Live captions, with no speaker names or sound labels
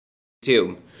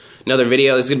Two. Another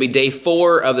video. This is going to be day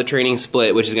 4 of the training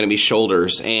split, which is going to be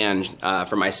shoulders. And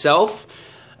for myself,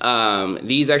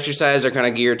 these exercises are kind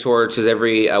of geared towards, because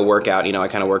every workout, I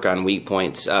kind of work on weak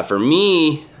points. For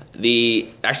me,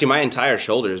 actually my entire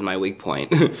shoulder is my weak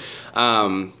point.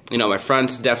 My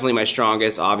front's definitely my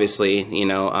strongest, obviously,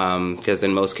 because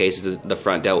in most cases the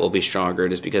front delt will be stronger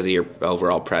just because of your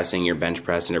overall pressing, your bench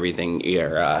press and everything.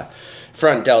 Your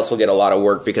front delts will get a lot of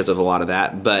work because of a lot of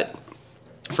that. But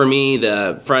for me,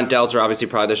 the front delts are obviously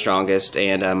probably the strongest,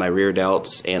 and my rear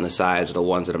delts and the sides are the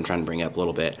ones that I'm trying to bring up a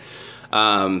little bit.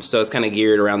 So it's kind of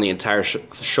geared around the entire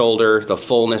shoulder, the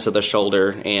fullness of the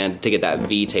shoulder, and to get that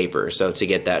V taper. So to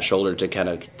get that shoulder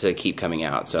to keep coming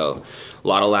out. So a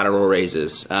lot of lateral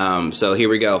raises. So here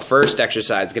we go. First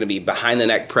exercise is going to be behind the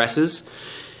neck presses.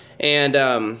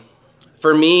 And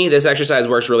for me, this exercise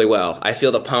works really well. I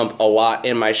feel the pump a lot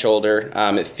in my shoulder.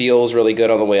 It feels really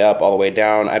good on the way up, all the way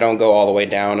down. I don't go all the way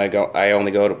down. I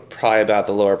only go to probably about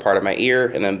the lower part of my ear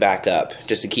and then back up,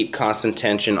 just to keep constant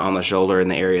tension on the shoulder in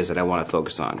the areas that I want to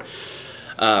focus on.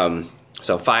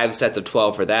 So 5 sets of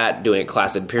 12 for that. Doing a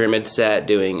classic pyramid set.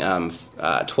 Doing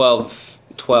 12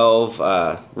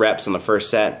 reps on the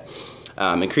first set.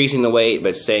 Increasing the weight,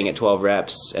 but staying at 12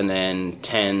 reps, and then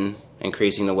 10.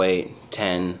 Increasing the weight,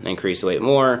 10, increase the weight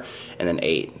more, and then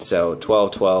 8. So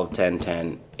 12, 12, 10,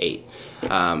 10, 8.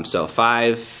 So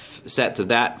 5 sets of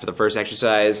that for the first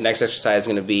exercise. Next exercise is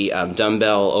going to be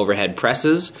dumbbell overhead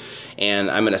presses, and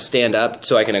I'm going to stand up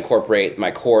so I can incorporate my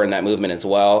core in that movement as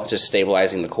well, just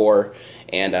stabilizing the core,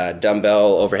 and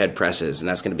dumbbell overhead presses, and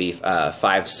that's going to be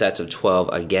 5 sets of 12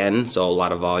 again, so a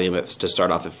lot of volume to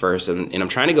start off at first, and I'm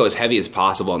trying to go as heavy as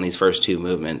possible on these first 2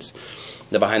 movements.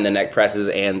 The behind the neck presses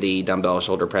and the dumbbell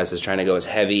shoulder presses, trying to go as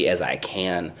heavy as I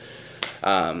can.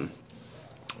 And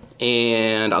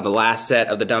on the last set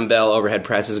of the dumbbell overhead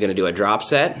presses, going to do a drop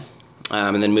set,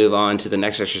 and then move on to the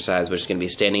next exercise, which is going to be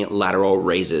standing lateral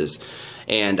raises.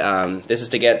 And this is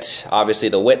to get, obviously,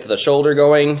 the width of the shoulder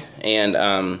going, and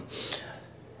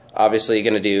obviously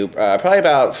going to do probably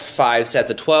about 5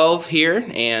 sets of 12 here,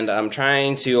 and I'm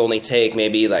trying to only take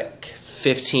maybe like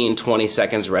 15-20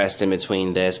 seconds rest in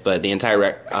between this, but the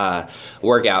entire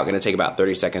workout going to take about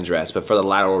 30 seconds rest. But for the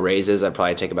lateral raises, I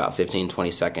probably take about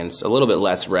 15-20 seconds, a little bit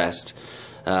less rest,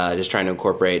 just trying to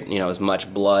incorporate as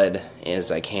much blood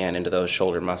as I can into those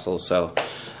shoulder muscles. So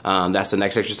that's the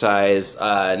next exercise.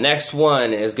 Next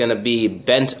one is going to be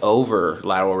bent over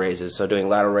lateral raises. So doing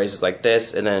lateral raises like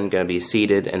this, and then going to be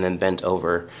seated and then bent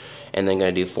over, and then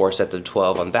going to do 4 sets of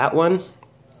 12 on that one.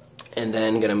 And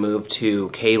then going to move to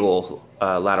cable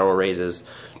lateral raises,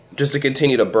 just to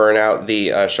continue to burn out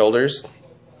the shoulders.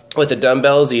 With the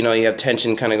dumbbells, you have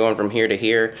tension kind of going from here to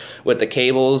here. With the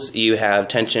cables, you have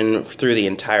tension through the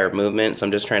entire movement. So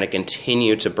I'm just trying to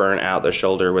continue to burn out the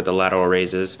shoulder with the lateral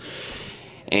raises.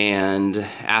 And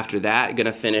after that, going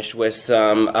to finish with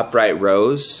some upright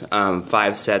rows,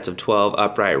 5 sets of 12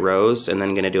 upright rows, and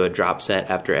then going to do a drop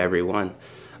set after every one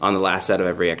on the last set of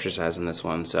every exercise in this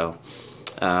one. So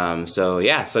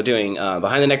doing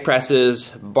behind the neck presses,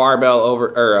 dumbbell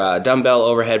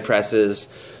overhead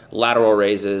presses, lateral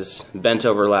raises, bent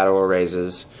over lateral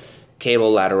raises,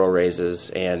 cable lateral raises,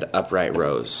 and upright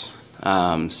rows.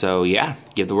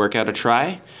 Give the workout a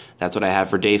try. That's what I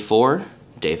have for day 4.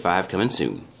 Day 5 coming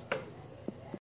soon.